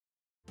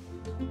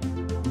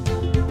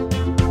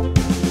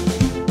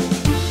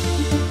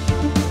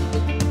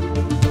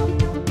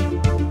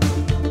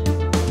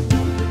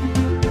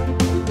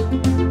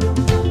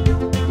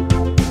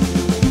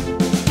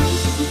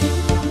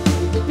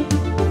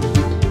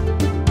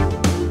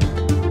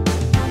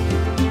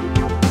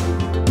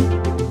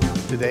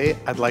Today,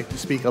 I'd like to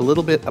speak a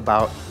little bit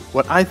about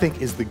what I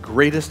think is the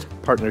greatest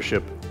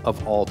partnership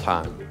of all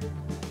time: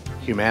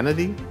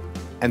 humanity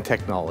and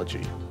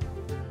technology.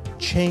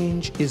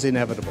 Change is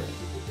inevitable.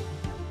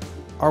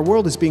 Our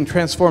world is being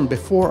transformed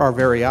before our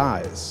very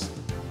eyes.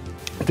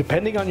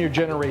 Depending on your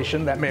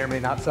generation, that may or may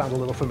not sound a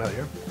little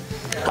familiar.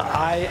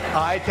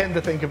 I tend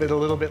to think of it a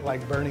little bit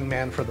like Burning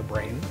Man for the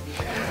brain.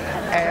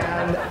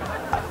 And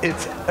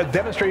it's a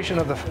demonstration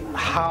of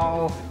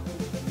how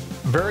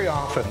very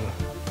often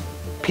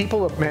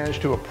people have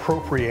managed to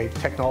appropriate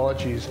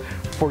technologies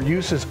for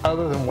uses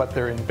other than what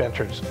their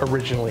inventors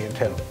originally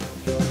intended.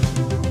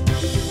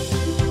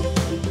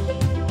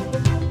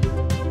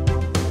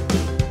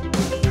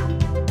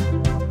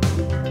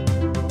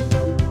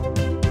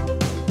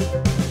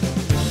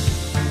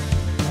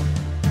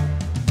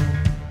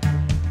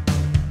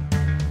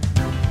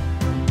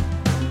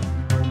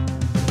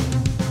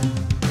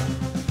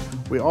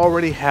 We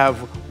already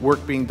have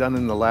work being done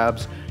in the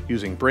labs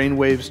using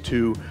brainwaves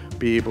to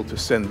be able to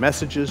send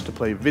messages, to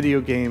play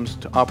video games,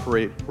 to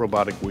operate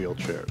robotic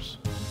wheelchairs.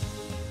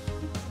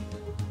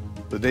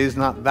 The day's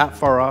not that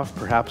far off,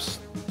 perhaps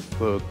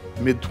the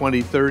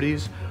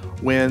mid-2030s,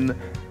 when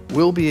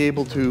we'll be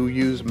able to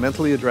use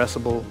mentally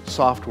addressable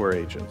software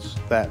agents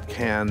that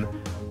can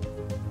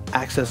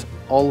access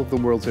all of the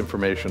world's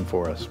information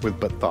for us with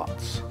but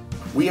thoughts.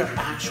 We are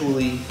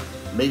actually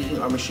making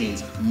our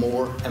machines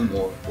more and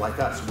more like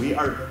us. They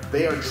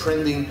are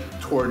trending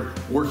toward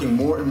working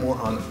more and more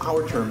on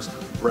our terms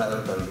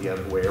rather than the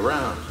other way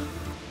around.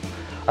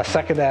 A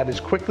second ad is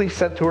quickly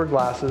sent to her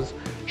glasses,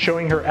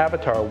 showing her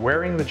avatar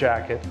wearing the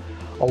jacket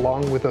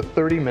along with a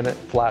 30-minute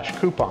flash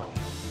coupon.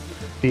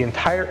 The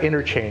entire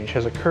interchange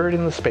has occurred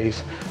in the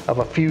space of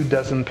a few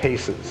dozen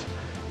paces.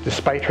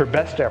 Despite her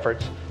best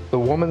efforts, the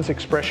woman's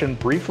expression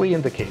briefly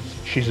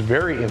indicates she's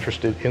very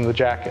interested in the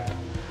jacket.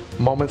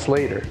 Moments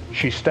later,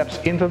 she steps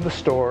into the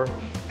store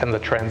and the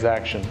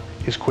transaction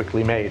is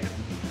quickly made.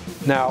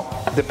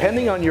 Now,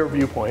 depending on your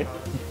viewpoint,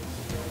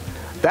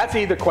 that's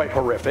either quite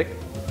horrific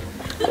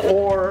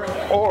or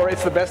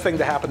it's the best thing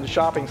to happen to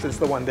shopping since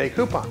the one-day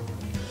coupon.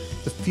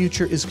 The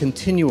future is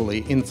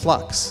continually in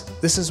flux.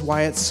 This is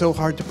why it's so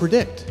hard to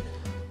predict.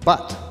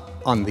 But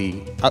on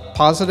the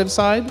positive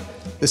side,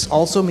 this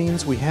also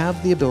means we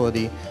have the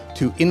ability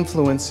to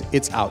influence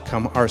its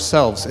outcome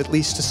ourselves, at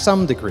least to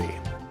some degree.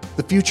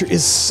 The future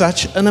is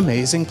such an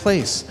amazing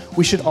place.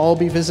 We should all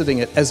be visiting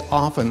it as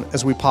often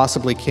as we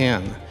possibly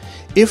can,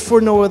 if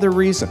for no other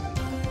reason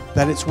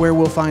that it's where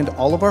we'll find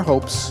all of our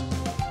hopes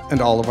and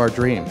all of our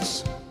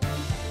dreams.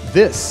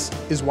 This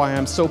is why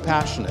I'm so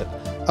passionate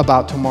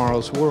about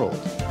tomorrow's world.